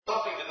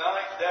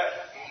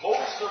that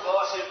most of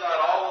us, if not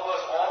all of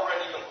us,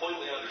 already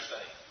completely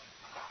understand.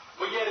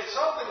 But yet it's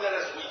something that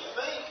as we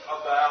think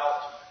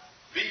about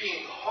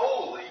being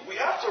holy, we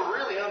have to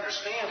really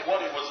understand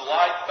what it was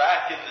like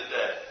back in the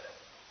day.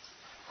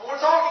 And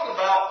we're talking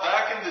about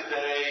back in the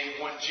day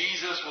when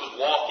Jesus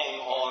was walking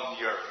on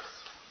the earth.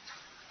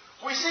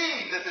 We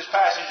see that this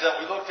passage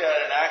that we looked at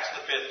in Acts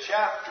the 5th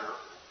chapter,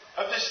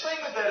 of this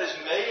statement that is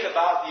made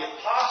about the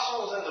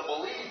apostles and the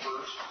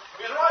believers,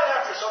 is right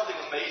after something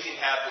amazing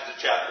happens in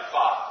chapter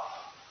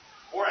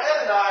 5, where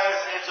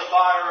Ananias and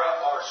Sapphira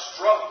are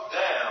struck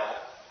down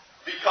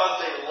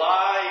because they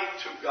lied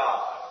to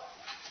God.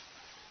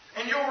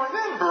 And you'll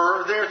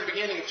remember there at the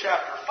beginning of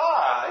chapter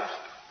 5,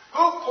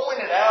 who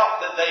pointed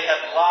out that they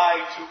had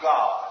lied to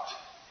God?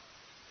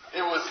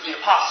 It was the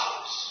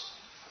apostles.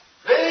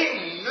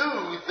 They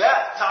knew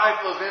that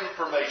type of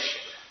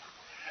information.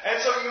 And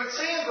so you would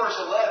see in verse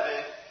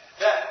 11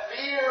 that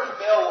fear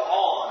fell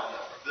on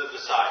the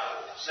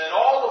disciples. And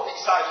all of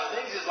these types of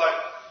things is like,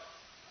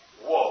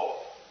 whoa.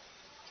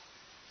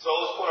 So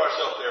let's put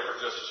ourselves there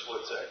for just a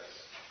split second.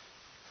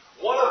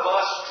 One of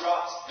us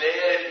drops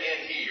dead in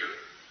here.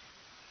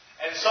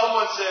 And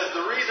someone says,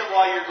 the reason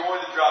why you're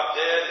going to drop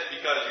dead is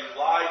because you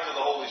lied to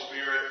the Holy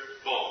Spirit.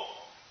 Boom.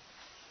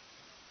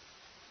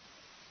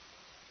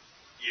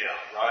 Yeah,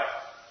 right?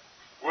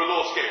 We're a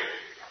little scared.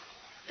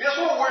 Guess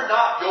what we're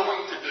not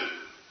going to do?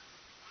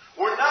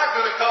 We're not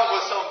going to come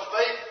with some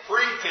fake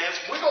pretense.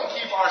 We're going to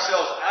keep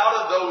ourselves out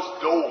of those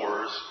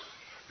doors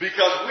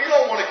because we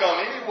don't want to come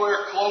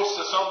anywhere close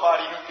to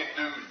somebody who can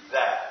do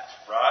that,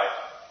 right?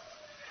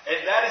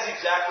 And that is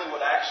exactly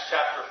what Acts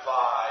chapter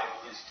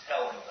 5 is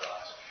telling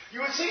us.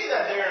 You would see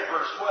that there in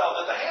verse 12,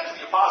 that the hands of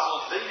the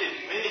apostles, they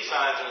did many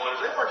signs and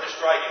wonders. They weren't just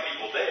striking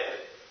people dead,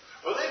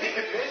 but they did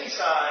many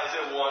signs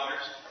and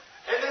wonders,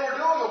 and they were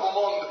doing them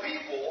among the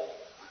people.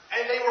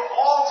 And they were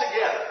all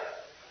together.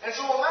 And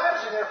so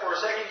imagine there for a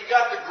second, you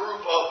got the group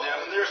of them,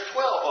 and there's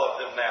 12 of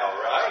them now,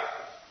 right?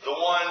 The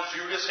one,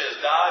 Judas, has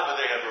died, but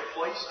they have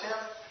replaced him.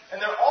 And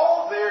they're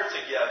all there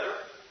together,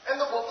 and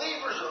the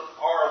believers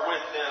are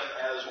with them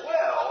as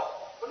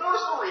well. But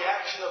notice the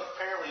reaction of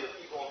apparently the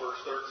people in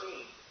verse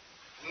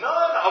 13.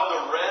 None of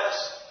the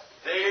rest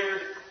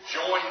dared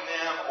join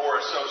them or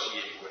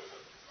associate with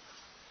them.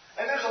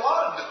 And there's a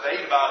lot of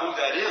debate about who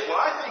that is. What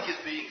I think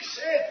is being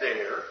said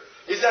there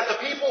is that the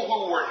people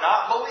who were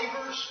not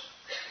believers,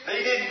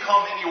 they didn't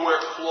come anywhere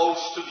close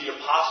to the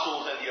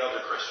apostles and the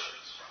other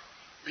Christians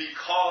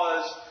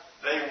because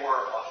they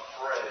were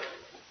afraid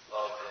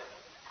of them.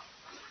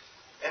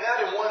 And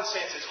that in one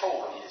sense is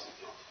holy, isn't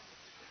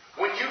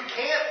it? When you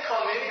can't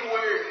come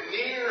anywhere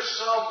near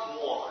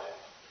someone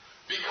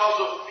because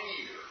of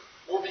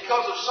fear or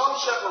because of some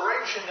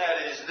separation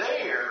that is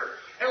there,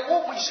 and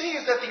what we see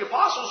is that the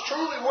apostles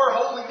truly were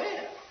holy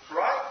men,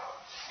 right?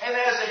 And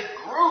as a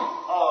group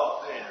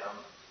of them,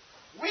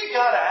 we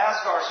got to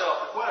ask ourselves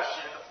the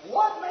question,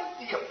 what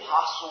made the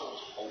apostles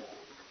holy?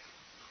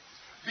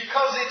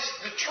 Because it's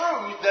the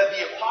truth that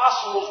the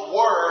apostles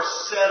were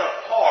set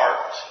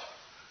apart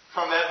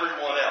from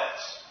everyone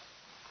else.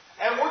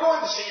 And we're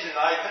going to see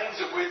tonight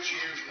things of which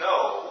you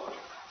know,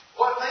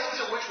 but things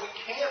of which we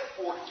can't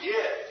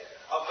forget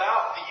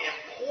about the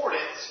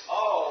importance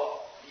of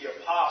the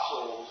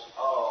apostles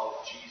of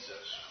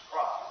Jesus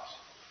Christ.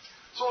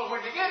 So as we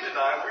begin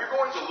tonight, we're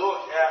going to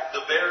look at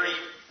the very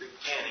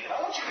beginning. And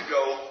I want you to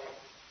go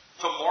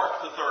to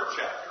Mark the 3rd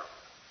chapter.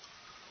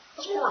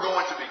 That's where we're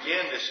going to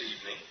begin this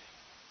evening.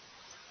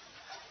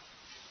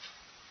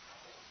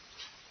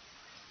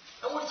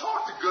 And we've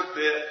talked a good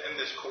bit in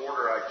this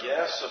quarter, I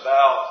guess,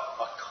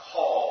 about a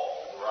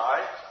call,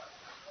 right?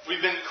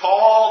 We've been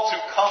called to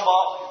come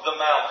up the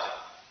mountain.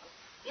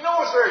 You know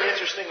what's very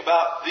interesting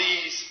about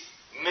these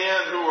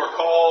men who are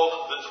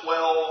called the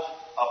 12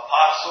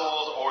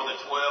 apostles or the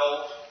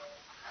 12?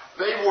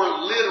 They were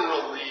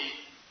literally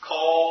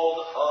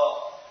called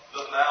up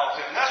the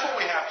mountain. And that's what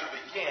we have to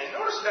begin.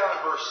 Notice down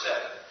in verse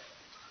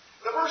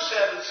 7. The verse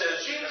 7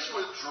 says, Jesus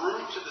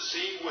withdrew to the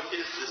sea with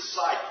his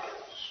disciples,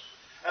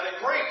 and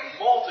a great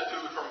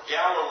multitude from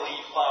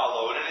Galilee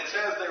followed. And it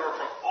says they were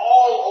from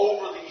all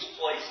over these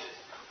places.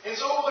 And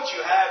so what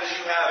you have is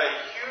you have a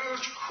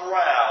huge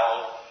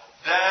crowd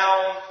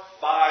down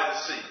by the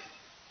sea.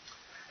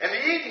 And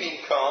the evening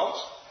comes,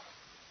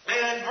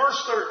 and in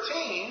verse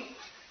 13,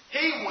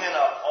 he went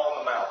up on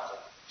the mountain.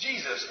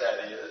 Jesus,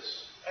 that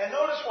is. And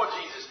notice what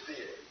Jesus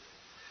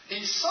did.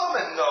 He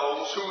summoned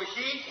those who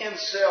he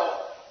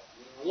himself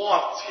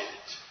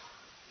wanted,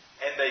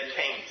 and they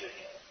came to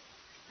him.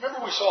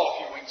 Remember we saw a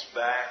few weeks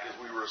back as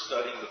we were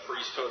studying the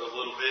priesthood a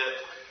little bit,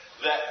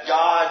 that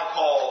God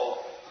called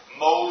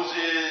Moses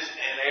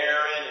and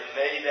Aaron and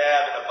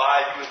Nadab and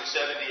Abihu and the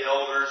 70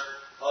 elders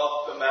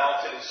up the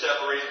mountain and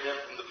separated them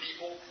from the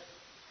people.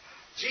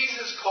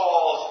 Jesus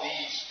calls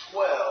these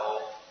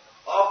 12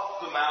 up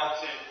the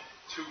mountain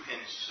to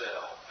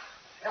himself.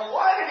 And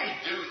why did he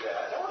do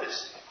that?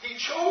 Notice, he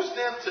chose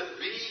them to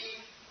be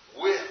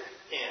with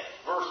him.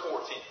 Verse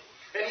 14.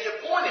 And he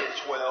appointed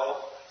 12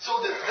 so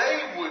that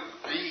they would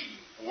be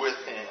with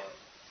him.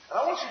 And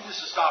I want you just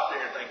to stop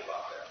there and think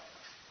about that.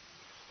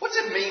 What's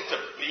it mean to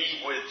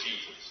be with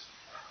Jesus?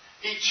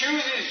 He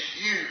chooses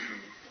you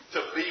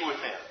to be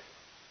with Him.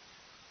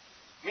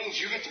 It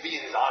means you get to be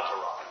in His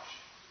entourage.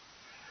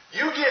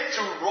 You get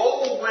to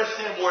roll with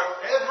Him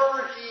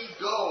wherever He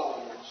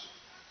goes.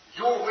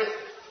 You're with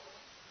Him.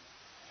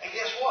 And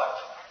guess what?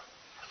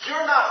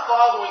 You're not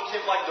following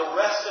Him like the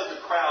rest of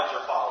the crowds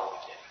are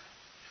following Him.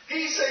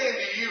 He's saying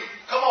to you,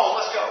 come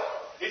on, let's go.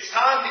 It's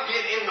time to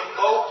get in the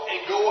boat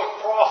and go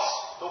across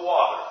the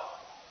water.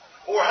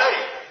 Or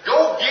hey,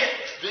 go get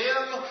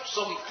them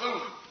some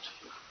food.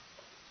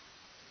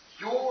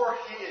 You're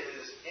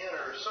His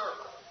inner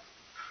circle.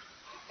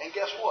 And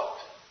guess what?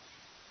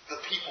 The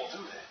people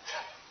do that.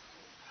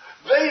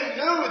 They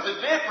knew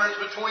the difference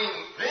between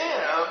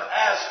them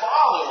as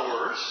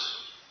followers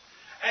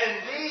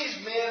and these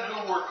men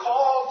who were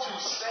called to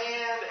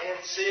stand and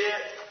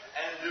sit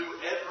and do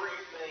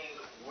everything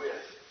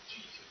with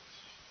Jesus.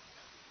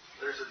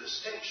 There's a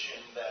distinction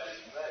that is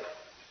made.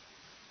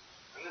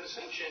 And the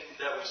distinction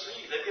that we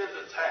see, they get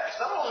the task.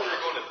 Not only are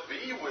they going to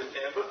be with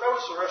Him, but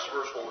notice the rest of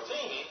verse 14,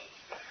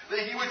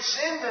 that He would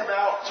send them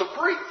out to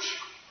preach.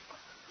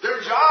 Their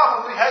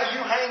job would be, hey,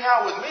 you hang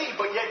out with me,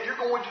 but yet you're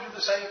going to do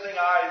the same thing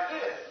I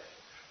did.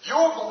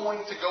 You're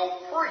going to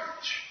go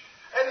preach.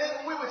 And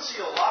then we would see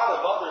a lot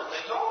of other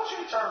things. I want you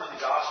to turn to the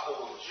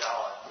Gospel of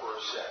John for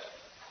a second.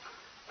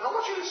 And I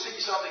want you to see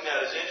something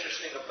that is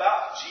interesting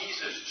about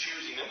Jesus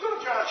choosing them. Go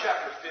to John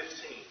chapter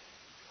 15.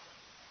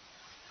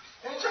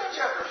 In John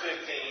chapter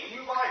 15,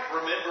 you might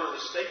remember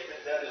the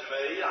statement that is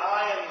made,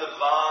 I am the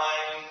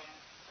vine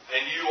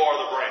and you are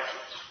the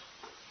branches.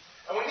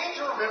 And we need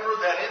to remember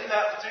that in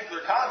that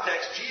particular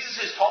context,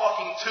 Jesus is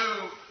talking to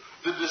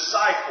the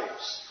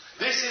disciples.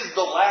 This is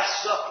the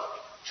Last Supper.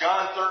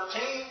 John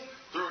 13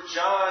 through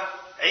John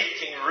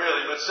 18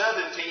 really, but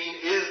 17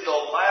 is the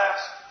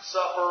Last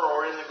Supper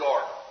or in the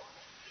garden.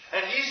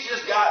 And He's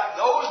just got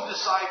those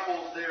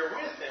disciples there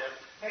with Him.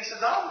 And He says,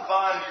 I'm the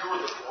vine,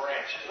 you're the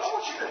branches. I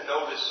want you to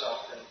notice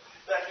something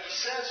that He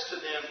says to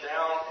them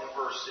down in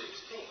verse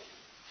 16.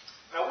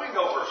 Now we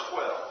know verse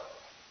 12.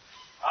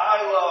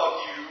 I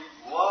love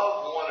you,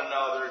 love one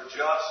another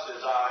just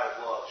as I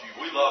have loved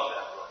you. We love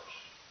that verse.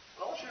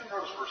 But I want you to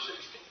notice verse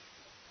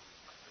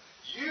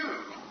 16. You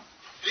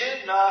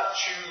did not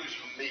choose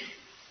me,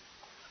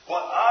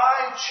 but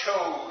I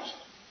chose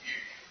you.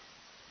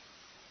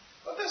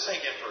 Let this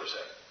sink in for a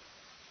second.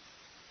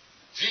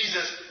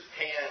 Jesus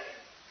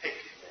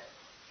handpicked them.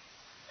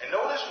 And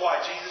notice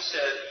why Jesus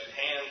said He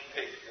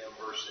handpicked them,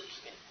 verse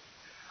 16.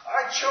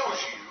 I chose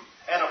you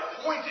and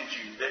appointed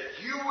you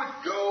that you would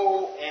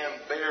go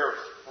and bear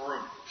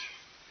fruit,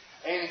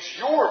 and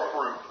your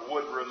fruit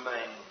would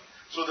remain,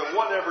 so that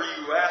whatever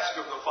you ask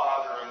of the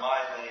Father in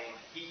my name,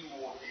 He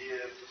will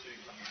give to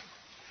you.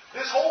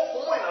 This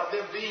whole point of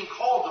them being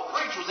called to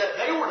preach was that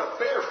they were to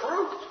bear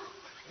fruit.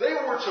 They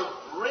were to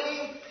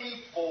bring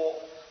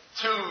people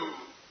to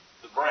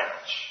the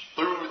branch,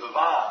 through the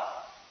vine.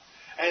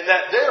 And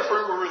that their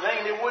fruit would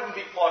remain. It wouldn't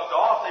be plucked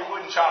off. They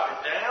wouldn't chop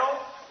it down.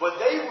 But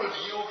they would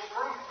yield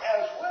fruit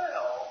as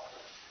well.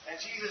 And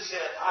Jesus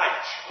said, I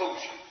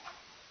chose you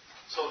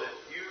so that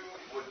you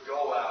would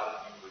go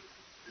out and you would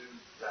do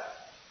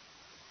that.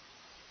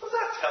 What does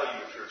that tell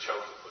you if you're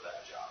chosen for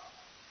that job?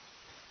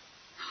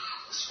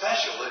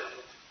 Special,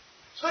 isn't it?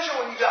 Especially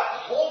when you've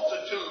got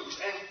multitudes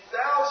and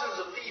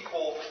thousands of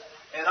people,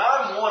 and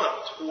I'm one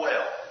of 12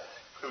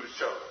 who's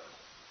chosen.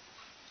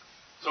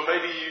 So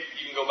maybe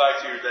you can go back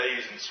to your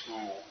days in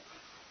school.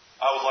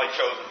 I was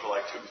chosen for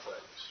two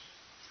things.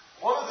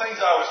 One of the things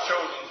I was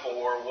chosen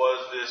for was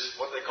this,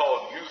 what they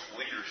call youth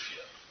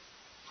leadership.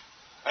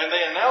 And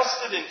they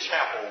announced it in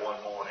chapel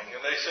one morning, and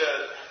they said,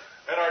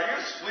 and our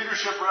youth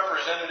leadership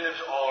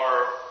representatives are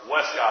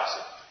Wes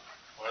Gossett.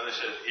 Well, they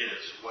said,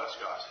 is Wes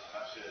Gossett.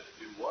 I said,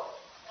 do what?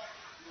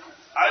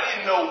 I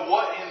didn't know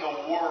what in the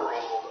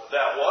world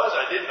that was.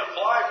 I didn't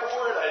apply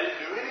for it. I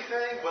didn't do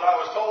anything, but I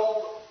was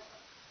told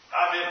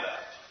I'm in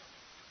that.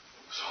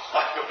 So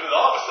I go to the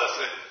office. I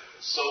said,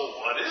 so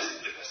what is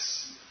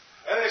this?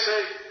 And they say,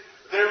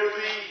 there would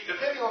be,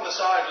 depending on the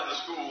size of the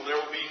school, there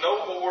would be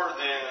no more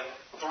than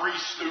 3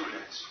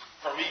 students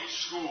from each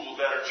school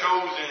that are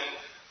chosen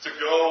to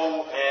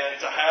go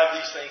and to have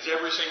these things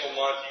every single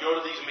month. You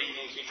go to these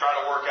meetings, you try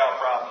to work out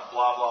problems,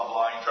 blah, blah,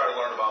 blah. You try to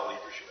learn about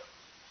leadership.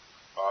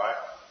 All right?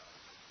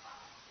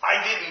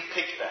 I didn't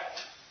pick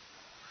that.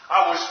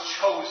 I was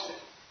chosen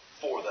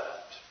for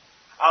that.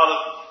 Out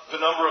of the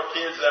number of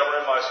kids that were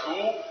in my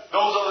school,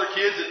 those other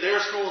kids at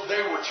their schools,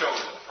 they were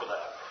chosen for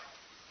that.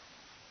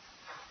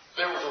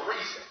 There was a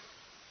reason.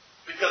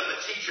 Because the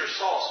teacher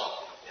saw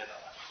something in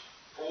us.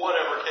 For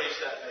whatever case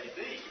that may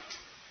be.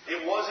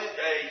 It wasn't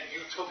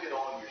you took it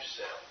on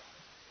yourself.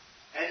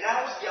 And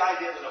that was the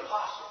idea of an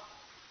apostle.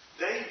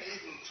 They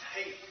didn't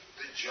take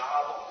the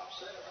job on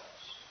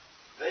themselves.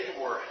 They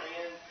were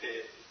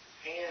handpicked,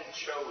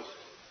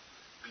 hand-chosen,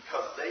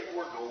 because they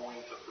were going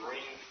to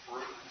bring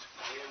fruit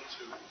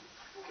into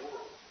the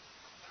world.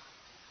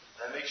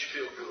 That makes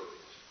you feel good.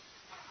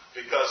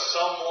 Because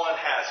someone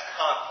has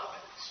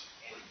confidence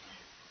in you.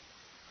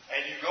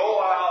 And you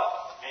go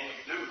out and you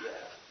do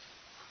that.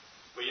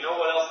 But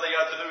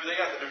got to do? They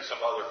got to do some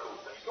other cool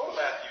things. Go to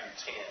Matthew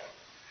 10.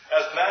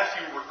 As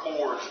Matthew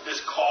records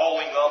this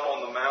calling up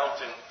on the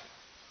mountain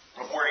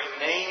of where he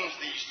names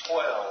these 12,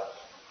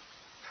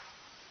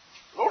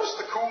 notice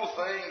the cool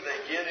thing they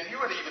get, and you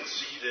would even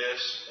see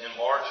this in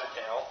Mark's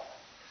account.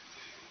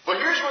 But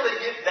here's where they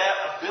get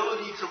that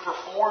ability to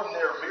perform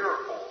their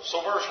miracles.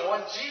 So verse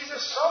 1,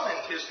 Jesus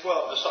summoned his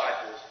 12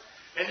 disciples,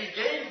 and he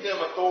gave them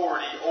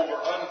authority over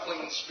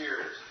unclean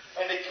spirits,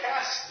 and to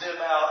cast them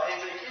out,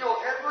 and to heal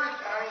every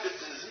kind of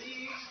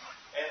disease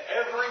and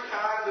every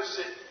kind of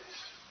sickness.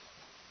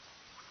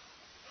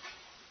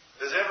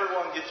 Does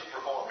everyone get to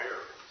perform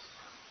miracles?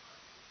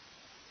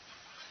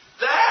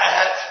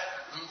 That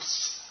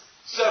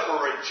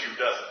separates you,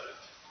 doesn't it?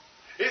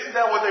 Isn't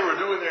that what they were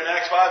doing there in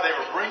Acts 5? They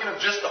were bringing them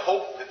just to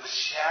hope that the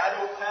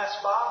shadow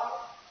passed by.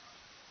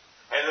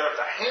 And that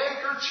the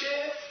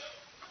handkerchief.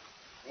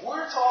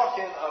 We're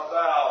talking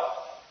about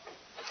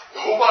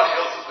nobody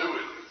else is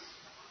doing this.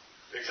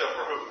 Except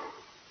for who?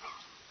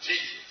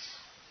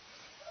 Jesus.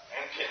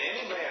 And can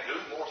any man do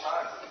more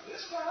signs than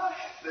this guy?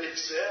 They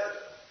said,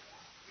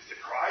 is the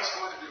Christ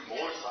going to do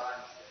more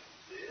signs than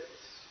this?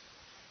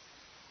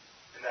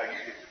 And now you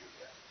get to do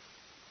that.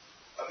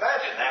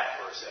 Imagine that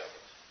for a second.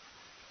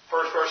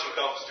 First person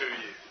comes to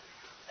you,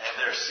 and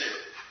they're sick.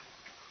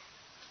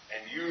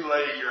 And you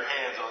lay your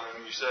hands on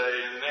them, and you say,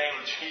 in the name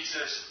of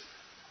Jesus,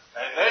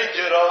 and they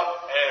get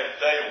up and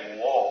they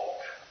walk.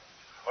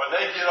 Or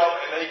they get up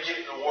and they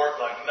get to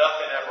work like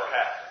nothing ever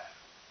happened.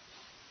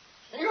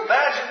 Can you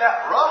imagine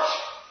that rush?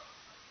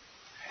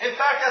 In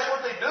fact, that's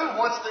what they do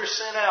once they're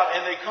sent out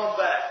and they come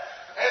back.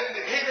 And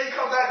they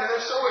come back and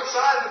they're so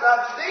excited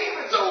about it, the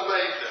demons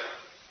obey them.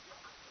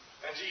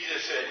 And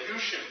Jesus said, you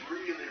should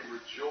really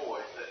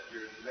rejoice that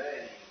your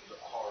names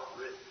are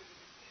written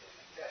in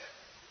heaven.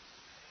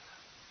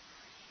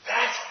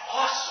 That's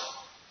awesome.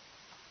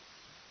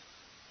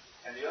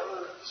 And the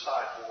other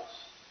disciples,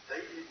 they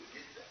didn't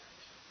get that.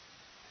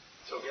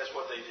 So guess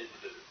what they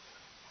didn't do?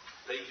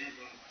 They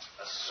didn't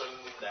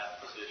assume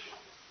that position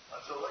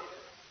until later.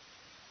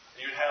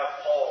 You'd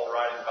have Paul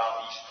writing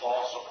about these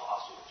false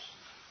apostles.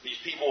 These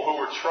people who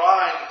were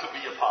trying to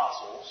be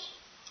apostles.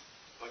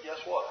 But guess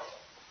what?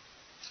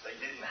 They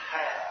didn't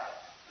have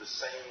the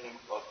same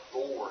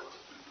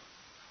authority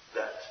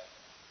that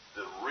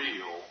the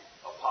real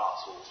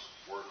apostles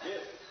were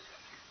given.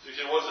 So you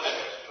said, what's the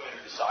difference between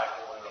a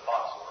disciple and an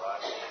apostle,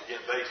 right? Again,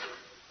 basic.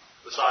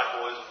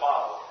 Disciple is a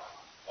follower.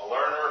 A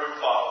learner who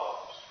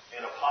follows.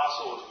 An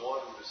apostle is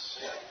one who is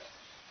sent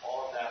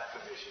on that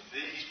commission.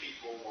 These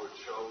people were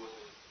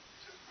chosen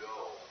to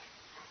go.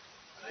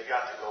 And they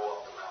got to go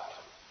up the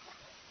mountain.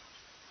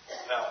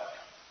 Now,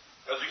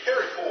 as we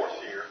carry forth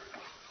here,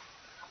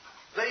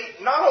 they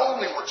not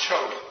only were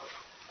chosen,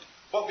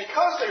 but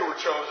because they were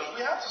chosen,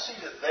 we have to see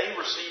that they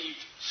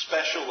received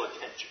special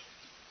attention.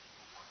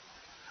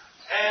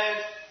 And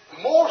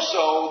more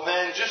so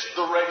than just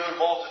the regular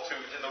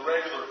multitudes and the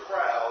regular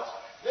crowds,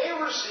 they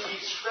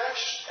received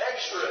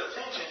extra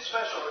attention,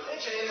 special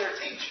attention in their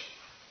teaching.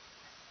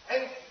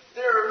 And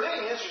there are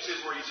many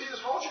instances where you see this.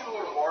 I want you to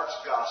go to Mark's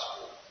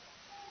Gospel.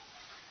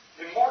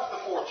 In Mark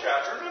the 4th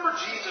chapter, remember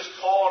Jesus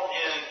taught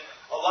in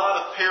a lot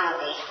of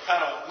parables to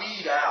kind of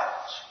weed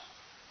out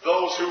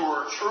those who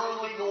were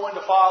truly going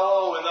to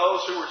follow and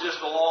those who were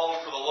just along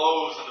for the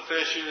loaves and the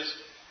fishes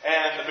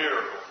and the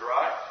miracles,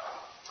 right?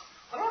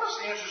 But notice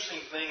the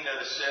interesting thing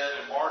that is said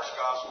in Mark's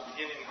Gospel,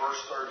 beginning in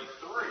verse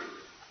 33.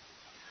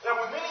 That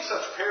with many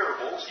such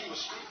parables, he was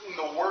speaking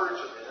the word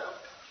to them,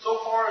 so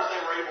far as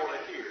they were able to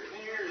hear. And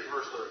here is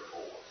verse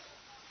 34.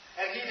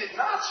 And he did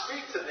not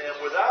speak to them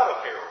without a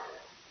parable,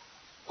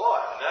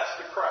 but, and that's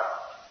the crowd,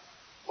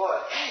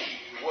 but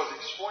he was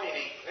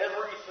explaining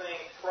everything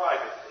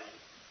privately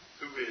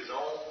to his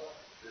own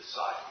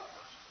disciples.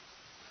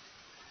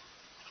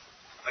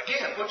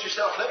 Again, put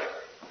yourself there.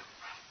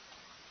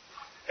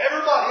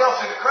 Everybody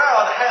else in the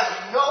crowd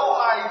has no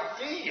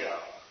idea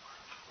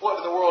what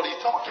in the world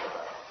he's talking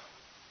about.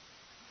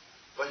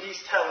 But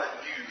he's telling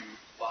you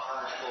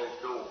behind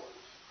closed doors.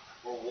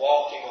 We're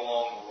walking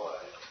along the way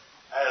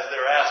as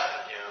they're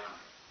asking him,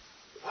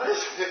 what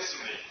does this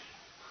mean?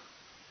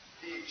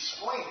 He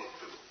explained it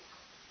to them.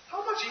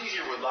 How much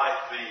easier would life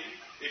be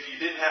if you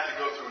didn't have to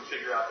go through and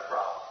figure out the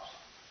problems?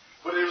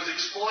 But it was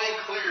explained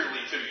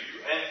clearly to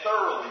you and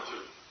thoroughly to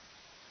you.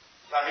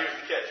 Now here's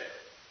the catch.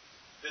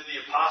 Did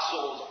the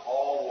apostles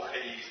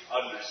always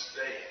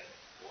understand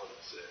what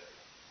it said?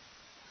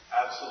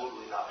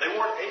 Absolutely not. They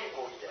weren't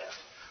able yet.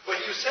 But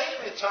he was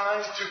taking the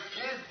time to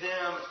give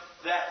them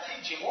that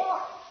teaching. Why?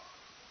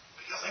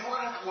 Because they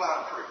weren't going to go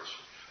out and preach.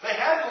 They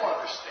had to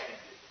understand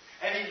it.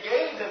 And he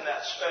gave them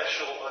that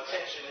special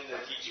attention in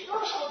their teaching.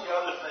 What are some of the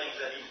other things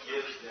that he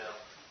gives them?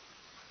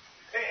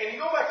 And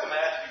you go back to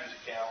Matthew's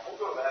account. We'll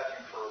go to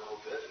Matthew for a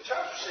little bit. In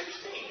chapter 16,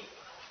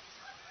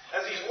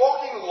 as he's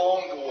walking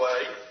along the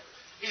way,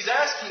 he's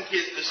asking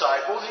his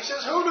disciples, he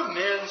says, who do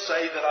men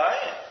say that I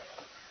am?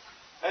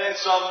 And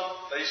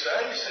some, he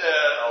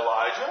said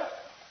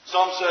Elijah.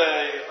 Some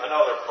say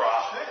another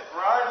prophet,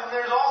 right? And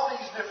there's all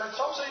these different,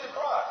 some say the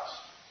Christ.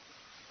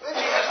 Then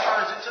Jesus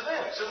turns it to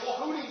them. He said,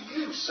 well, who do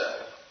you say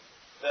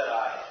that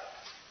I am?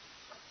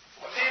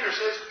 And Peter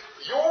says,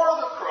 you're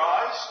the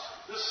Christ,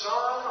 the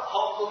Son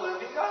of the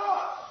living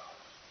God.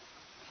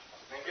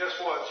 And guess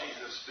what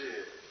Jesus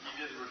did? He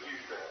didn't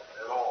refute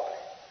that at all.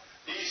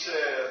 He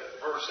said,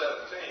 verse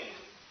 17,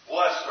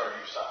 blessed are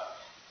you, Simon.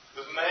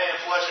 Because man,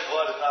 flesh and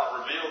blood has not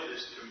revealed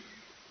this to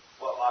you,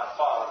 but my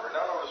Father.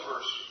 Now notice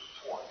verse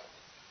 20.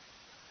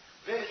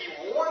 Then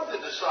he warned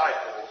the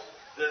disciples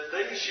that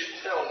they should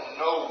tell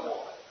no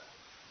one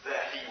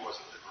that he was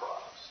the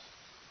Christ.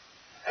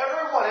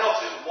 Everyone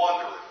else is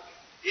wondering,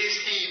 is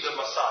he the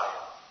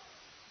Messiah?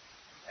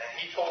 And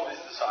he told his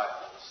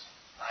disciples,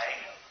 I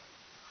am.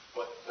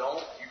 But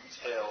don't you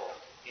tell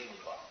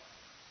anybody.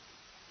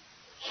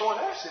 So in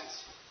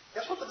essence,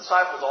 guess what the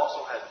disciples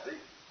also had to do?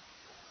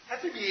 Had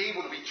to be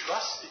able to be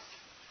trusted.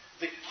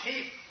 To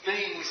keep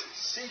things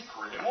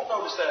secret. And we'll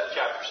notice that in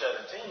chapter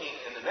 17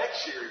 in the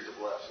next series of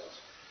lessons.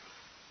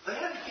 They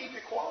had to keep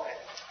it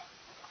quiet.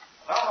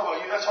 I don't know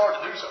about you, that's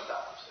hard to do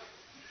sometimes.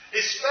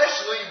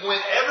 Especially when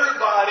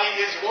everybody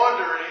is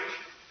wondering,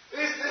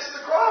 is this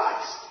the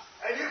Christ?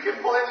 And you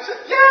can plainly say,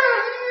 yeah,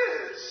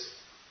 he is.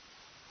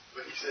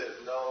 But he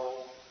said,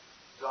 no,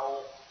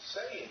 don't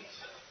say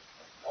anything.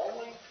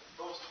 Only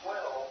those 12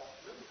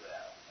 knew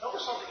that.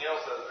 Notice something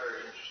else that is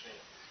very interesting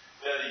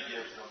that he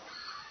gives them.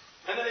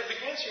 And then it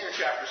begins here in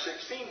chapter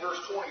 16,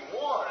 verse 21,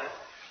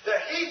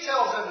 that he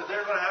tells them that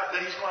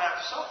he's going to have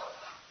to suffer.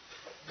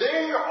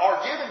 They are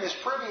given this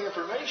privy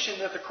information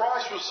that the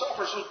Christ will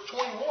suffer. So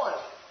 21,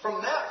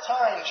 from that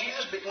time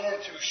Jesus began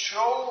to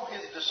show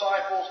his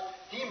disciples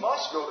he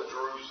must go to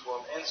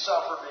Jerusalem and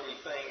suffer many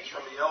things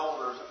from the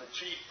elders and the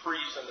chief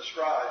priests and the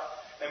scribes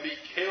and be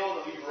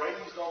killed and be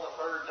raised on the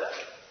third day.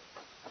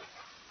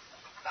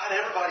 Not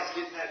everybody's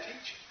getting that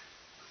teaching.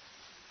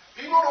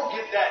 People don't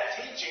get that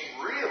teaching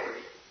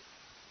really,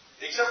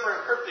 except for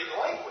in cryptic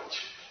language,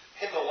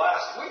 in the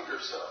last week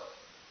or so.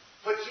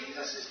 But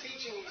Jesus is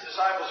teaching these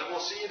disciples, and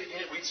we'll see it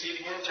again. We'd see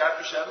it again in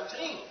chapter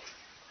 17.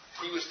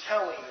 He was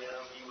telling them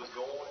he was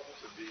going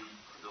to be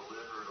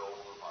delivered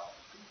over by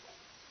the people.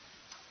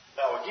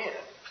 Now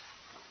again,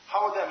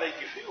 how would that make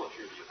you feel if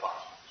you're the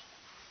apostles?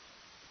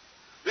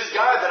 This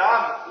guy that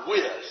I'm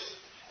with,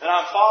 and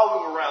I'm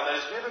following around, that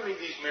has given me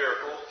these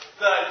miracles,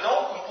 that I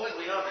don't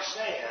completely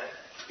understand,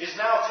 is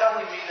now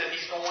telling me that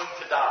he's going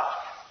to die.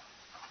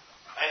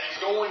 And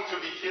he's going to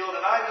be killed,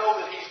 and I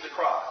know that he's the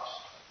Christ.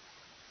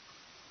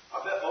 I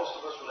bet most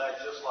of us would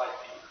act just like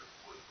Peter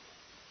would.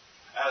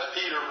 As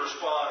Peter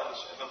responds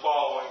in the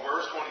following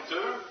verse 22,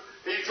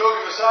 he took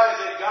him aside and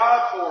said, God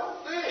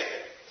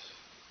forbid.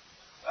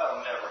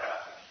 That'll never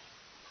happen.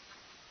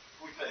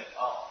 We think,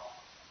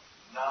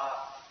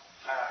 not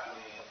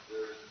happening.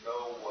 There's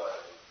no way.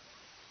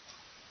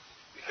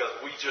 Because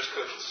we just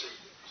couldn't see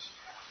this.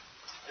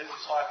 His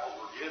disciples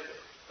were given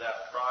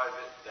that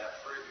private, that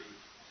privy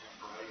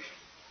information.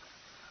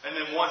 And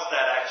then once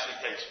that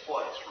actually takes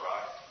place,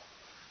 right?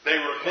 They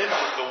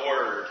remembered the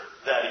word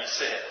that he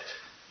said.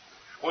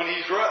 When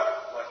he's like,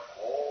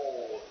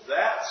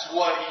 that's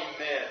what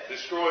he meant.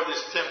 Destroy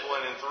this temple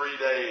and in 3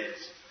 days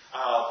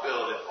I'll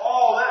build it.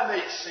 That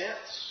makes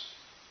sense.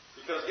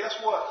 Because guess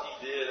what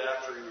he did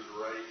after he was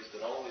raised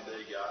that only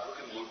they got? Look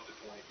in Luke the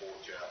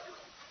 24th chapter.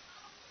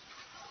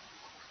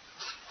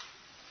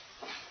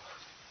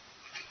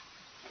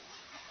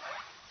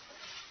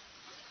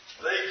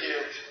 They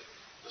get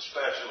the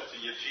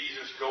specialty of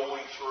Jesus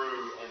going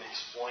through and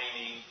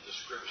explaining the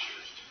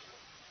Scriptures to them.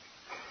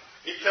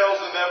 He tells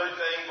them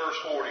everything, verse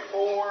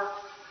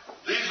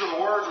 44. These are the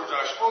words which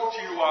I spoke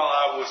to you while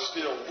I was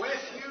still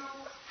with you.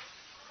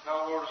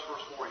 Now notice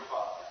verse 45.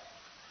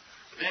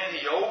 Then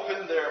he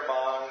opened their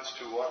minds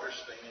to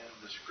understand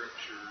the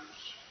Scriptures,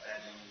 and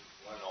he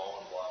went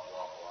on, blah,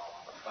 blah, blah.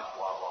 Not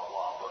blah, blah,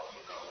 blah, but,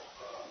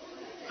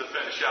 to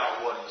finish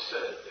out what he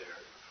said there.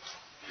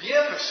 The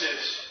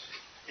emphasis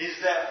is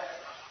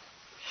that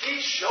he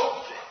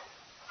showed them.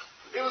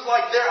 It was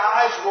like their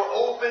eyes were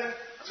open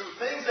to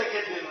things they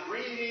had been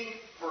reading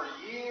for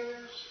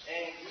years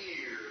and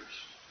years.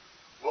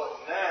 But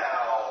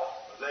now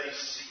they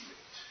see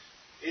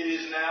it. It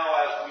is now,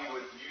 as we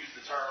would use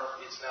the term,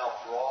 it's now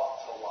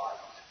brought to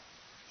light.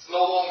 It's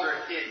no longer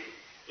hidden.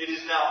 It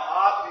is now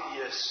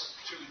obvious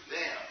to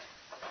them.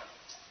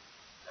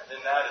 And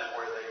then that is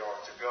where they are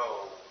to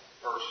go.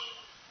 Verse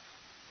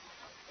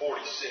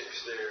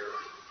 46 there.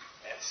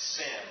 And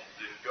sin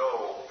to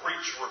go.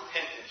 Preach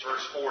repentance,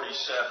 verse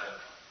 47.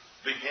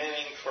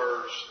 Beginning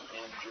first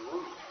in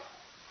Jerusalem.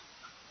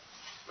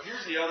 But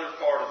here's the other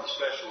part of the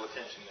special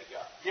attention they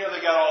got. Yeah,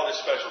 they got all this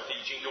special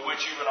teaching to which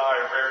you and I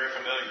are very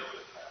familiar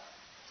with now.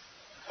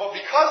 But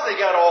because they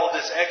got all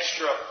this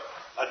extra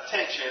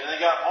attention and they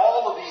got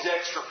all of these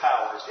extra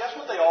powers, guess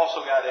what they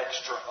also got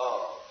extra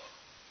of?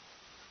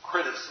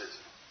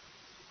 Criticism.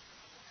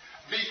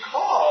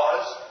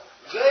 Because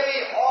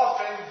they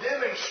often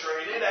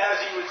demonstrated, as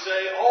he would say,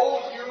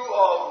 "Oh, you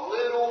of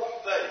little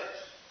faith."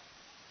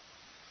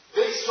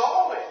 They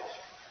saw it.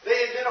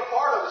 They had been a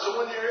part of it. So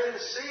when they're in the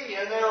sea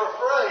and they're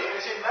afraid, and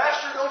they say,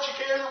 "Master, don't you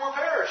care that we're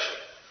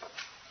perishing?"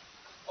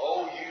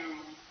 "Oh,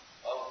 you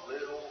of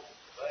little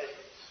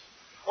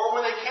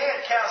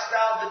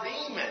out the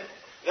demon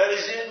that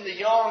is in the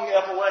young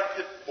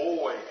epileptic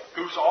boy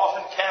who's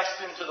often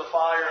cast into the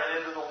fire and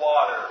into the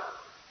water.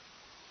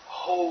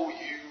 Oh,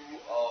 you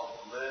of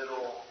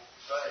little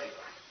faith.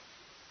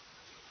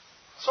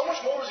 So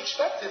much more was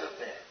expected of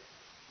them.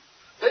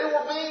 They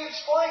were being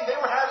explained. They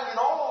were having it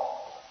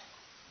all.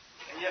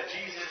 And yet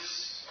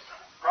Jesus,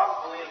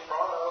 probably in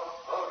front of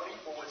other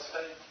people, would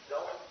say,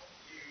 don't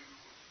you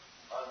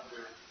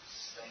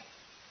understand?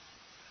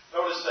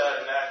 Notice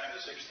that in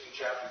Matthew the 16th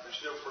chapter. They're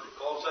still pretty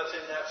close. That's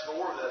in that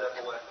story, that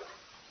epileptic.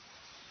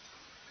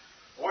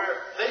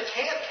 Where they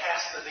can't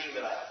cast the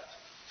demon out.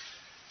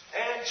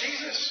 And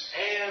Jesus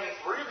and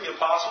three of the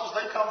apostles,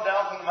 they come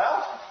down from the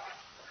mountain.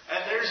 And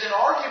there's an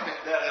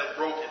argument that has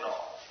broken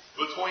off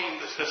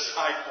between the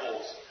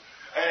disciples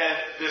and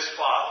this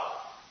father.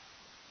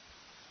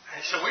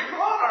 And he said,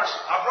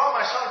 I brought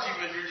my son to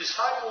you, and your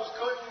disciples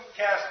couldn't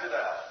cast it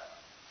out.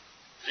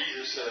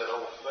 Jesus said,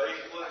 oh,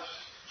 faithless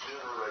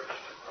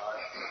generation,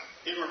 right?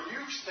 He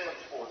rebukes them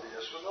for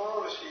this. But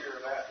notice here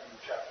in Matthew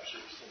chapter 16,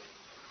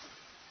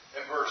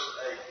 in verse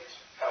 8,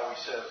 how he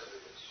says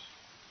this.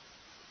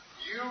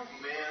 You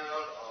men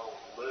of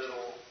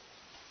little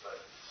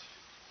faith.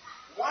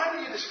 Why do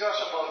you discuss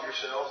among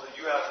yourselves that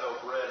you have no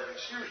bread? And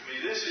excuse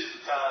me, this is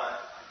the time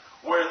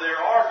where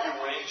they're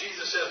arguing.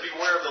 Jesus says,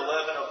 beware of the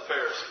leaven of the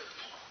Pharisees.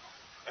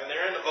 And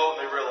they're in the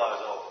boat and they realize,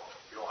 oh,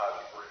 you don't have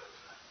any bread.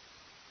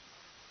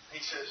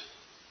 He says,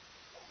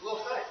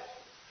 little faith.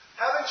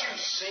 Haven't you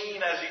seen,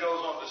 as he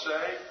goes on to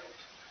say,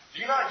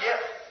 do you not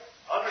yet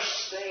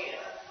understand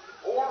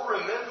or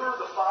remember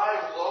the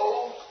 5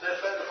 loaves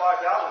that fed the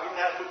 5,000? We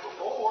didn't have food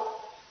before,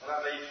 and I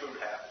made food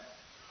happen.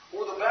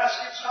 Or the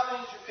baskets, how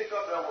many did you pick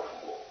up that were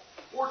full?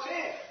 Or 10.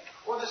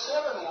 Or the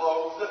 7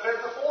 loaves that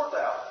fed the 4,000.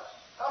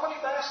 How many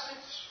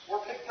baskets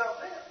were picked up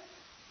then?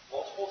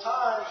 Multiple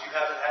times you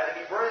haven't had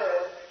any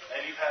bread,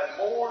 and you've had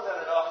more than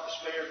enough to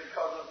spare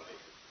because of me.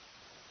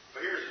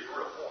 But here's the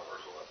real point,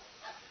 verse 11.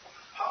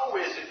 How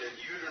is it that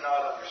you do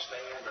not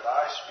understand that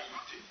I speak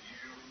to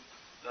you,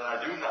 that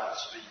I do not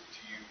speak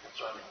to you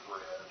concerning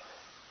bread,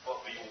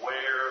 but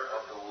beware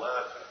of the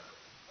leaven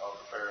of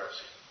the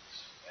Pharisees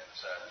and the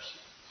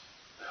Sadducees?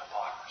 The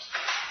hypocrisy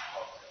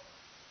of them.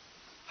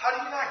 How do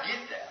you not get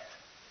that?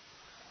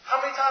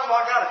 How many times have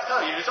I got to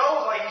tell you? It's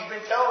almost like he's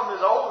been telling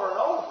this over and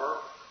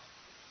over.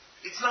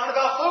 It's not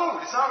about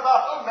food. It's not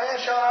about food. Man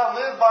shall not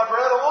live by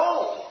bread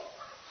alone.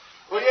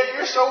 But yet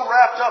you're so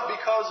wrapped up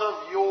because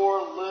of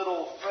your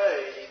little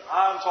faith.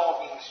 I'm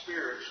talking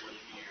spiritually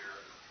here.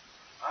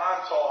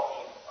 I'm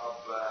talking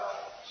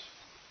about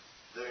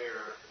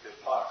their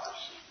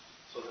hypocrisy.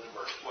 So then in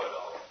verse 12.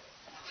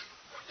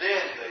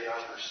 Then they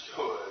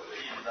understood that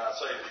he did not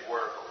say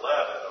beware of the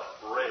leaven of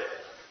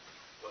bread,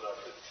 but of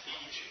the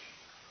teaching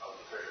of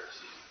the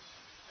Pharisees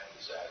and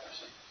the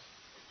Sadducees.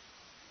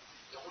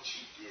 Don't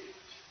you get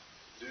it?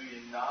 Do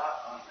you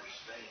not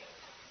understand?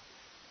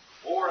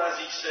 Or as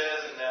he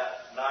says in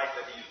that night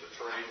that he's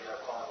betrayed in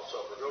that final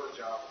supper, go to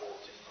John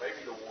 14,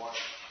 maybe the one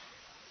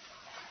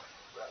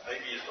that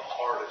maybe is the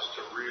hardest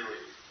to really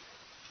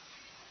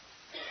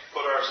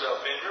put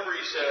ourselves in. Remember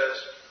he says,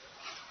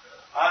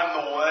 I'm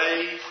the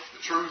way,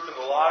 the truth, and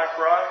the life,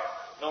 right?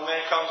 No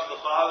man comes to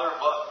the Father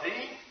but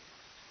me.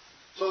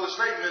 So the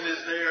statement is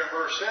there in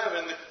verse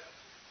 7.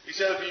 He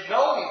said, if you'd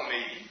known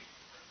me,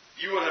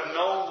 you would have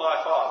known my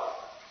Father.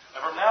 And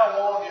from now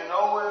on you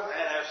know him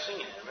and have seen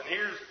him. And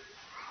here's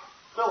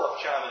Philip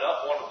chiming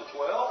up, one of the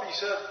 12. He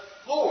said,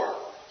 Lord,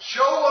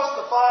 show us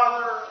the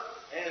Father,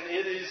 and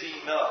it is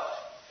enough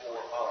for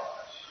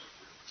us.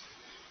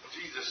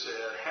 Jesus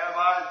said, have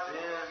I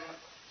been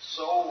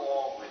so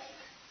long with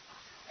you,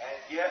 and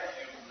yet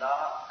you do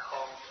not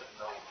come to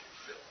know me,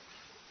 Philip?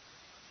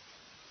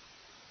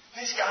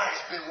 This guy's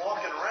been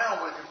walking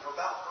around with him for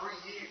about 3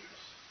 years.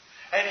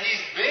 And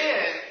he's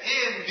been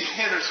in the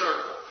inner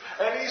circle.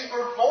 And he's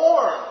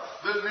performed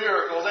the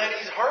miracles. And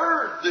he's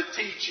heard the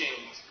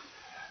teachings.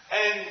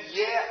 And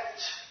yet,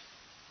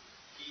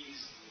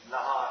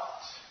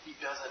 he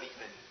doesn't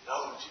even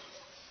know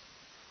Jesus.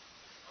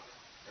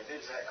 And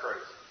isn't that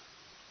crazy?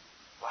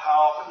 Well,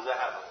 how often does that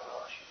happen with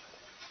us?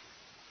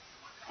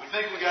 We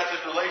think we got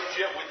this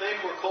relationship. We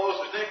think we're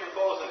close. And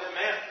then,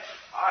 man,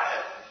 I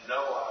have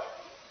no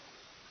idea.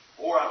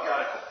 Or I've got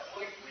a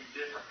completely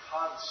different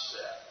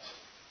concept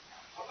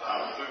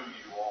about who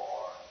you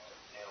are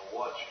and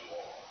what you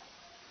are.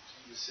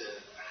 Jesus said,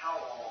 how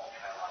long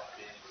have I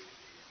been with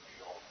you?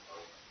 You don't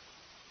know me.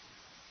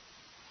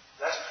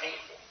 That's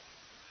painful.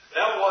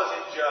 That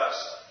wasn't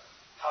just,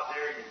 how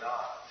dare you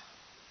not.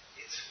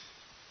 It's,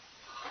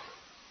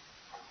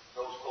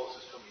 those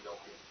closest to me don't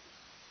get me.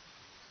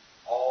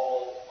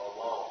 All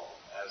alone,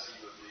 as he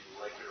would be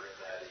later in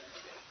that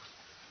evening,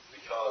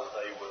 because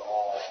they would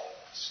all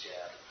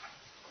scatter.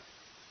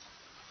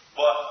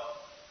 But,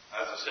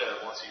 as I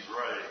said, once he's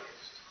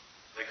raised,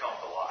 they come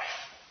to life,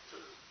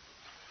 too.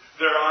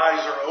 Their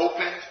eyes are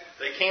opened.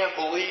 They can't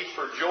believe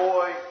for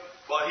joy.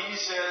 But he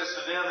says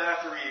to them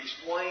after he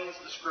explains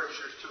the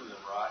Scriptures to them,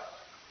 right?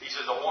 He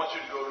says, I want you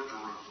to go to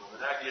Jerusalem.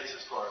 And that gets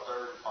us to our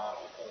third and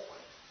final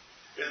point.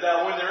 Is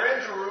that when they're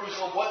in Jerusalem,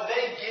 Jerusalem, what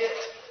they get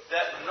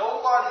that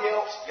nobody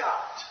else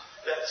got,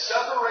 that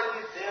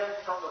separated them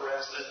from the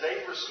rest, is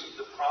they received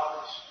the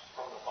promise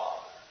from the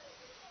Father.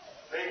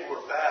 They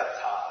were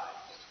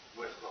baptized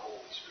with the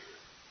Holy Spirit.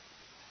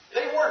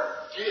 They weren't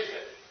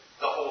given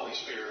the Holy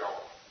Spirit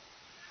only.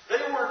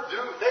 They were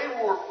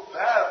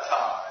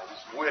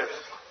baptized with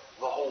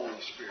the Holy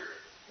Spirit.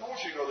 I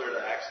want you to go there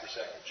to Acts, the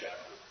 2nd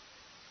chapter.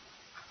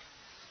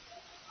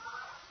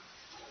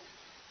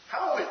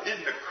 How it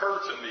didn't occur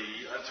to me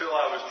until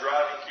I was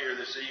driving here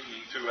this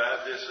evening to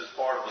add this as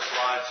part of the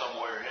slide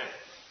somewhere in it.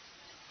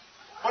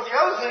 But the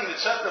other thing that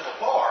set them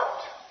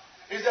apart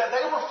is that they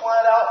were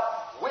flat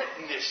out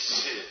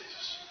witnesses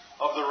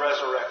of the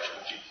resurrection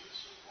of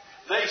Jesus.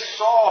 They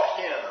saw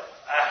Him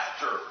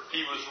after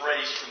He was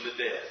raised from the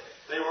dead.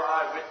 They were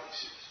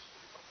eyewitnesses.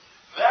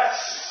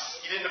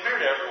 He didn't appear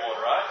to everyone,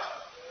 right?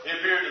 He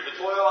appeared to the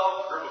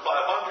 12, group of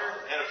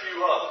 500, and a few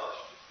others.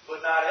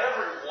 But not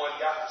everyone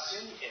got to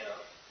see Him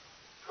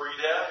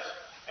pre-death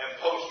and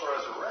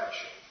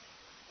post-resurrection.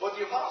 But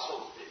the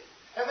apostles did.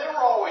 And they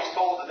were always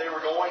told that they were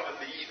going to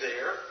be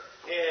there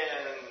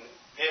in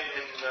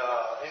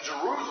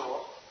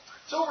Jerusalem.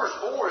 So verse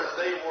 4, as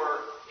they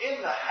were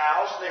in the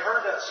house, they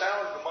heard that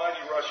sound of the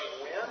mighty rushing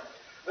wind,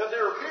 that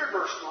there appeared,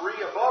 verse 3,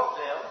 above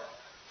them,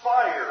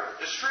 fire,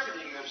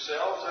 distributing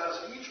themselves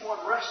as each one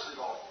rested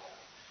on them.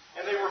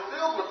 And they were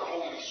filled with the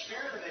Holy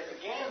Spirit, and they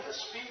began to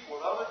speak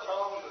with other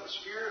tongues, and the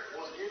Spirit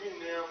was giving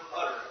them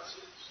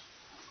utterances.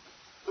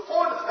 The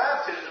point of the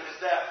baptism is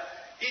that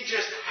it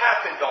just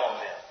happened on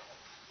them.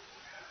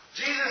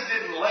 Jesus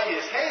didn't lay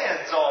His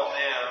hands on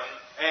them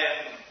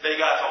and they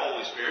got the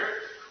Holy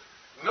Spirit.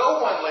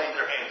 No one laid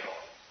their hands on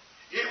them.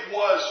 It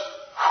was,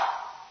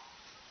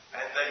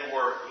 and they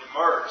were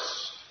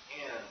immersed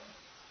in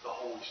the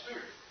Holy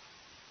Spirit.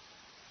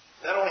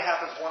 That only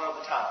happens one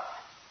other time.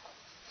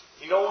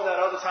 You know when that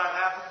other time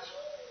happens?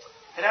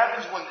 It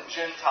happens when the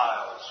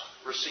Gentiles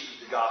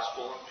receive the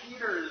gospel. And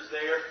Peter is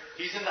there.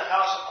 He's in the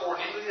house of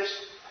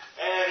Cornelius.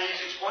 And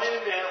he's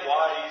explaining to him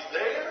why he's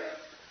there.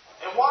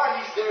 And while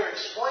he's there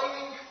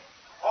explaining,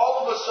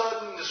 all of a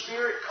sudden the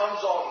Spirit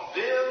comes on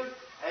them.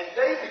 And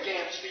they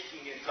began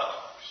speaking in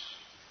tongues.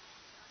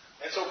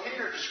 And so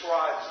Peter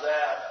describes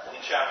that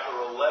in chapter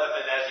 11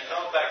 as he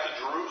comes back to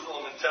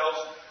Jerusalem and tells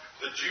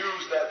the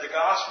Jews that the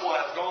gospel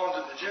has gone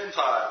to the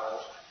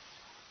Gentiles.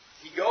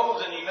 He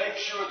goes and he makes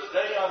sure that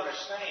they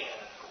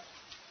understand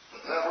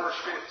that verse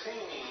 15,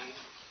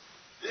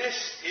 this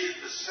is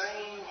the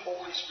same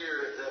Holy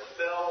Spirit that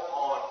fell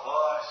on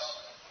us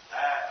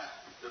at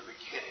the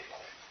beginning.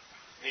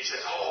 And he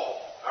says,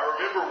 I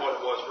remember what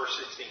it was, verse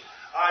 16.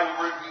 I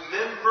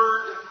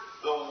remembered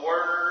the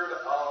word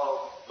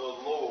of the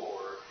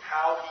Lord,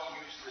 how He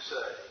used to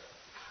say,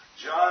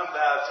 John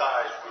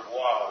baptized with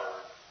water,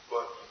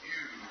 but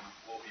you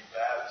will be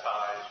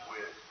baptized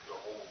with the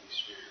Holy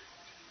Spirit.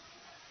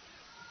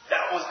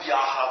 That was the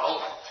aha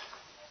moment.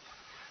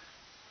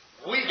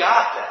 We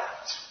got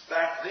that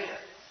back then.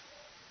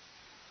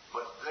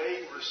 But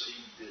they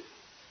received it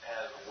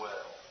as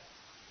well.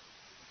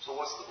 So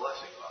what's the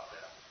blessing about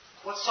that?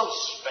 What's so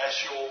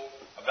special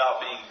about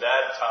being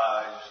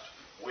baptized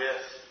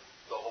with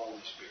the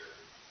Holy Spirit?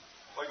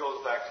 Well, it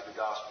goes back to the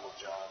Gospel of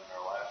John in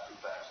our last two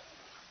passages.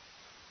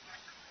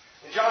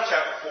 In John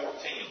chapter 14,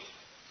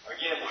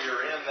 again, we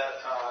are in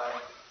that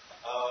time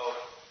of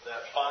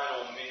that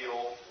final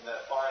meal and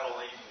that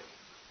final evening.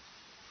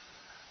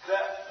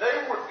 That they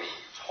would be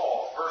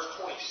taught, verse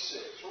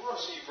 26. We're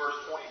going to see verse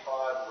 25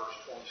 and verse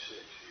 26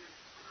 here.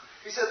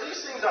 He said,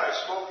 these things I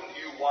have spoken to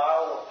you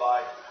while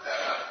abiding with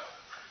you.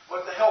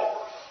 But the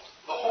Helper,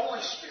 the Holy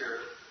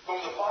Spirit,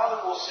 whom the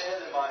Father will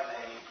send in my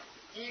name,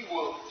 He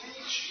will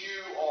teach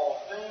you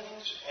all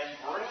things and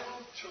bring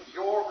to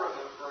your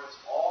remembrance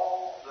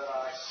all that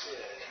I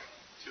said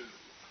to you.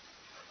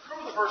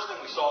 Remember the first thing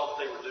we saw that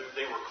they were doing?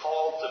 They were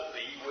called to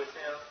be with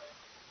Him.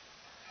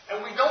 And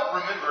we don't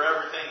remember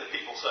everything that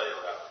people say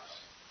about us.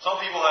 Some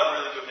people have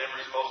really good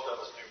memories. Most of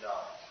us do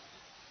not.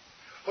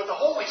 But the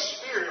Holy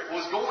Spirit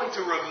was going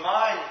to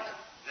remind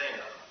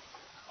them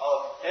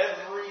of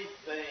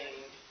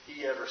everything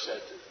He ever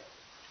said to them.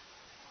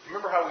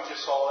 Remember how we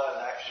just saw that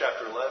in Acts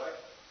chapter 11?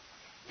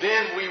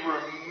 Then we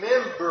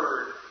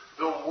remembered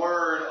the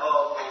word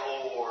of the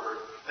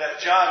Lord, that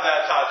John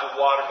baptized with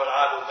water, but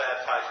I will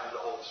baptize with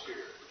the Holy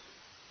Spirit.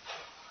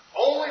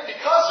 Only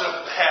because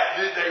of that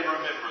did they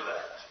remember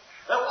that.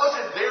 That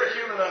wasn't their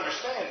human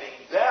understanding.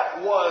 That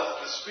was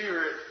the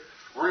Spirit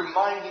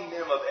reminding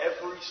them of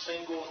every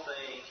single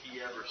thing He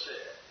ever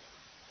said.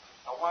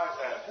 Now, why is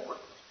that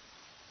important?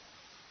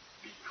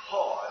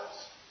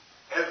 Because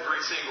every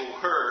single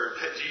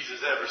word that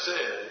Jesus ever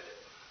said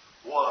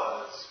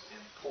was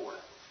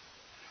important.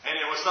 And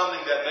it was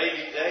something that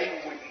maybe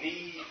they would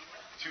need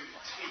to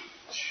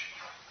teach.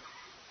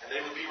 And they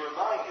would be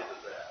reminded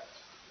of that.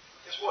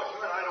 Guess what?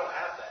 You and I don't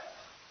have that.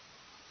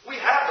 We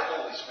have the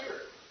Holy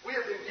Spirit. We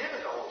have been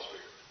given the Holy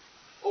Spirit.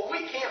 But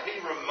we can't be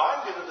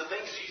reminded of the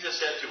things Jesus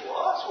said to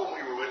us when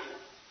we were with Him.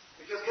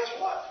 Because guess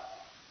what?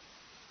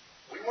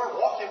 We weren't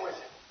walking with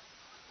Him.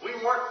 We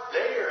weren't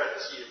there at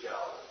the Sea of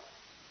Galilee.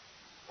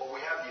 But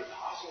we have the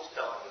apostles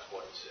telling us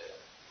what he said.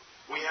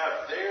 We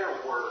have their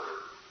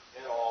word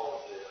in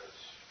all of this.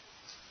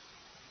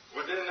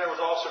 But then there was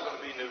also going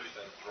to be new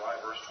things,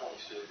 right? Verse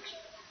 26.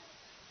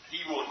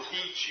 He will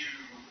teach you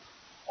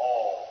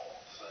all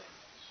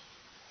things.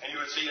 And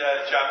you would see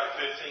that in chapter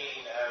 15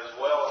 as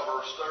well in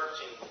verse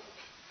 13.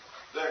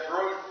 That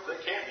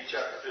can't be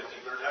chapter 15,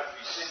 but it'd have to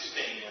be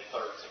 16 and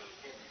 13.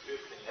 It can't be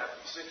 15, it'd have to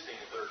be 16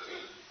 and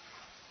 13.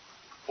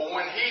 But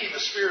when he,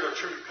 the Spirit of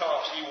truth,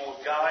 comes, he will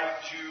guide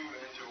you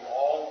into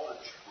all the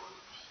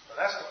truth. And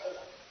that's the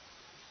point.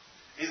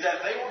 Is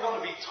that they were going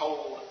to be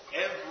told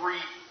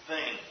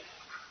everything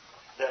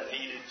that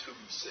needed to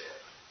be said.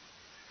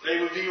 They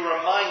would be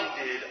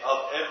reminded of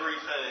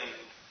everything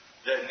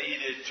that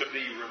needed to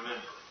be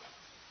remembered.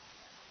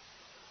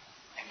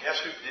 And guess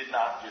who did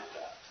not get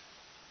that?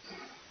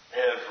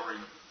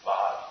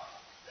 Everybody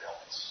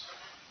else.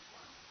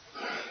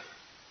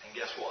 And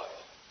guess what?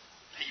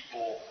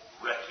 People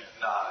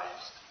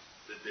recognized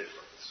the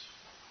difference.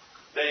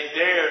 They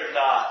dared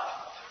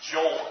not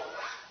join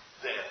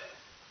them.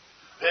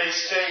 They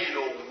stayed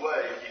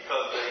away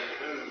because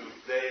they knew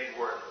they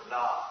were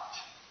not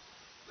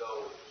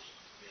those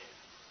men.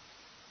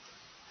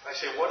 I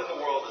say, what in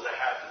the world does that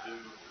have to do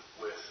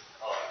with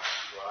us,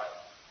 right?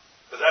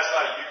 Because that's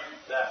not you,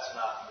 that's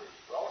not me.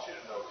 But I want you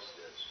to notice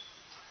this.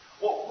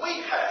 What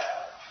we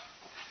have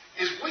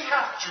is we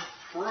have to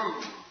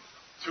prove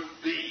to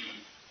be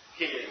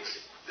his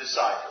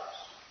disciples.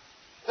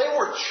 They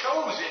were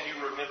chosen,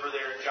 you remember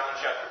there in John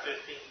chapter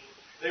 15.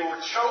 They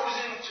were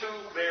chosen to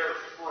bear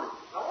fruit.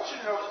 I want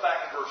you to notice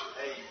back in verse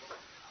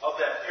 8 of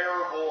that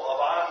parable of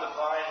I am the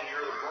vine and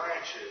you're the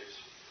branches.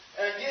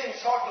 And again,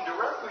 he's talking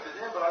directly to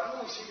them, but I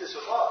think we see this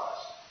of us.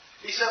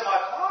 He said, my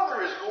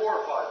Father is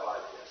glorified by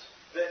this,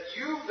 that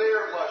you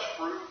bear much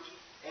fruit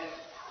and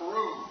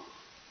prove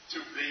to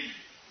be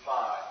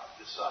my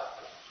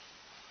disciples.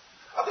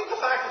 I think the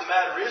fact of the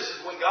matter is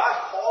when God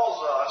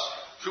calls us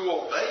to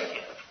obey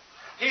him,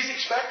 he's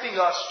expecting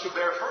us to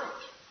bear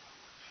fruit.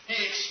 He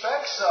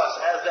expects us,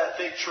 as that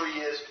fig tree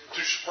is,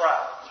 to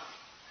sprout.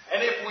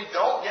 And if we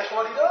don't, guess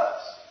what he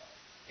does?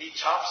 He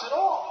chops it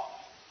off.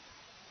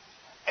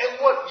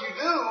 And what you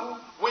do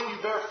when you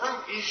bear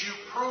fruit is you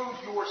prove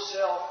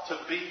yourself to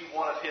be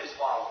one of his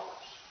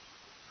followers.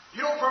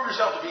 You don't prove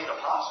yourself to be an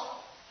apostle,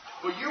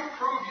 but you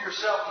prove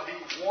yourself to be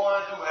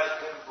one who has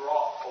been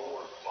brought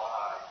forth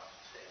by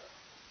him.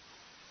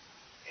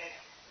 And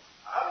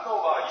I don't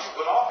know about you,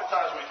 but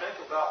oftentimes we think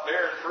about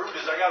bearing fruit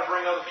as I got to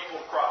bring other people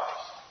to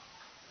Christ.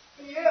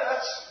 Yeah,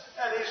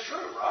 that is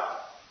true,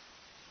 right?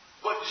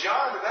 But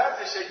John the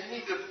Baptist said you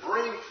need to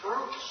bring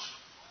fruits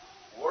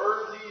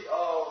worthy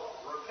of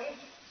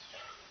repentance.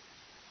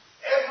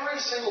 Every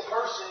single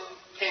person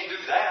can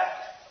do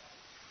that.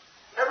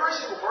 Every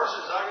single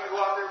person is not going to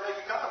go out there and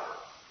make a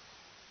convert.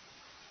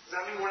 Does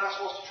that mean we're not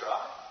supposed to try?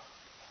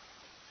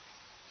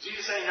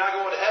 Jesus saying you're not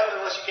going to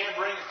heaven unless you can't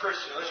bring a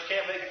Christian, unless you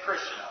can't make a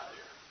Christian out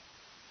there.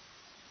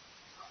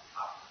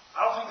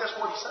 I don't think that's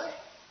what he's saying.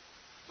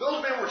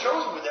 Those men were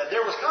chosen with that.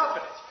 There was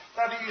confidence.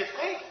 Now, do you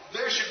think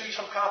there should be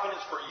some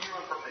confidence for you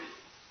and for me?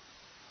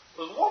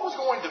 Because what was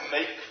going to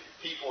make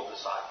people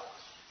disciples?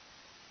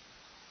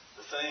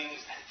 The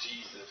things that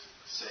Jesus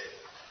said.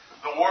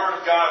 The Word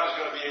of God was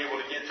going to be able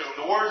to get to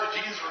them. The words of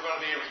Jesus were going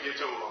to be able to get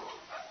to them.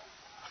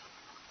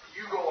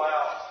 You go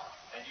out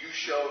and you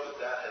show that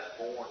that has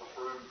borne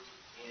fruit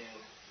in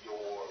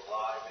your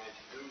life. And if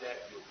you do that,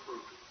 you'll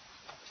prove it.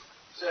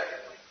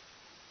 Secondly,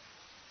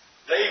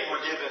 they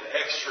were given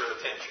extra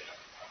attention.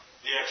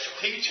 The extra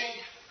teaching,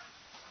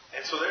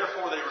 and so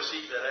therefore they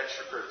received that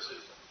extra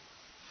criticism.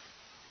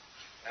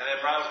 And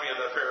it reminds me of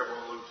that parable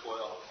in Luke 12.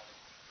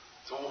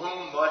 To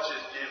whom much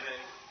is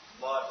given,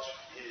 much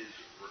is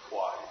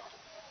required.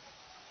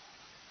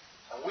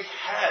 And we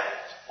have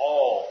it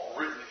all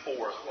written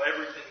for us,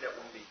 everything that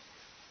we need.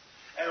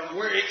 And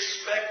we're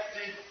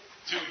expected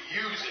to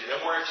use it,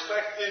 and we're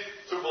expected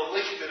to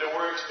believe it, and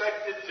we're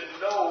expected to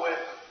know it,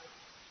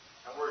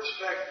 and we're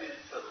expected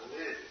to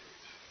live it.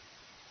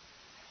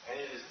 And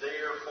it is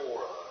there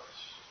for us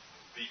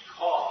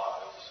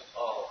because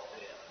of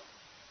them.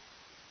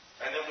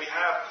 And then we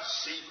have the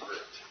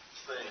secret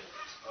things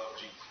of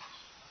Jesus.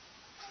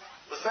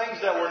 The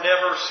things that were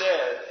never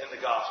said in the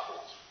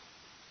Gospels.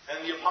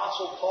 And the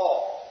Apostle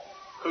Paul,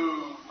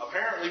 who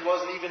apparently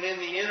wasn't even in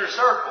the inner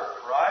circle,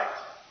 right?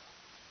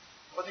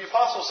 But the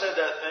Apostle said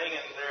that thing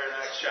in there in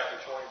Acts chapter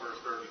 20, verse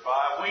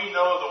 35. We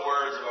know the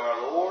words of our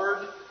Lord,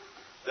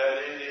 that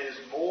it is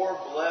more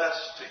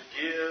blessed to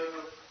give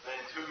than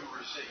to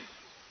receive.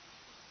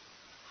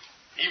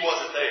 He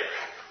wasn't there.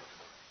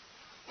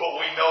 But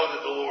we know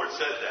that the Lord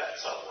said that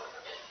somewhere.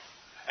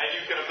 And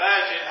you can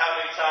imagine how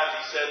many times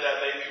he said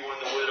that maybe when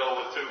the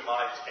widow with 2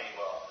 mites came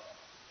up.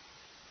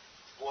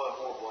 Boy,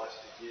 more blessed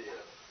to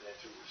give than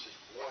to receive.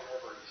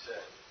 Whatever he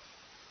said,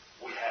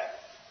 we have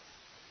it.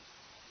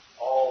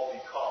 All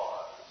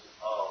because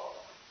of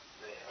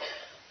them.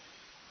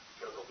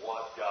 Because of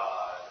what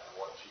God and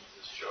what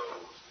Jesus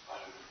chose to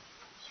do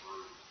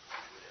through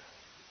them.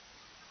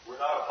 We're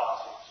not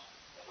apostles,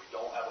 and we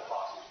don't have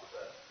apostles with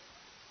that.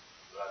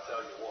 But I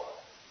tell you what,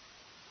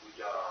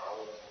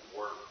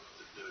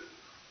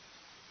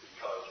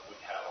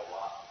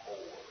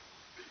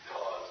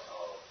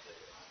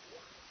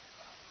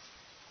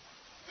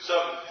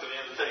 Something to the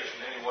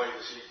invitation anyway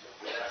this evening.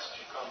 We ask that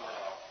you come now.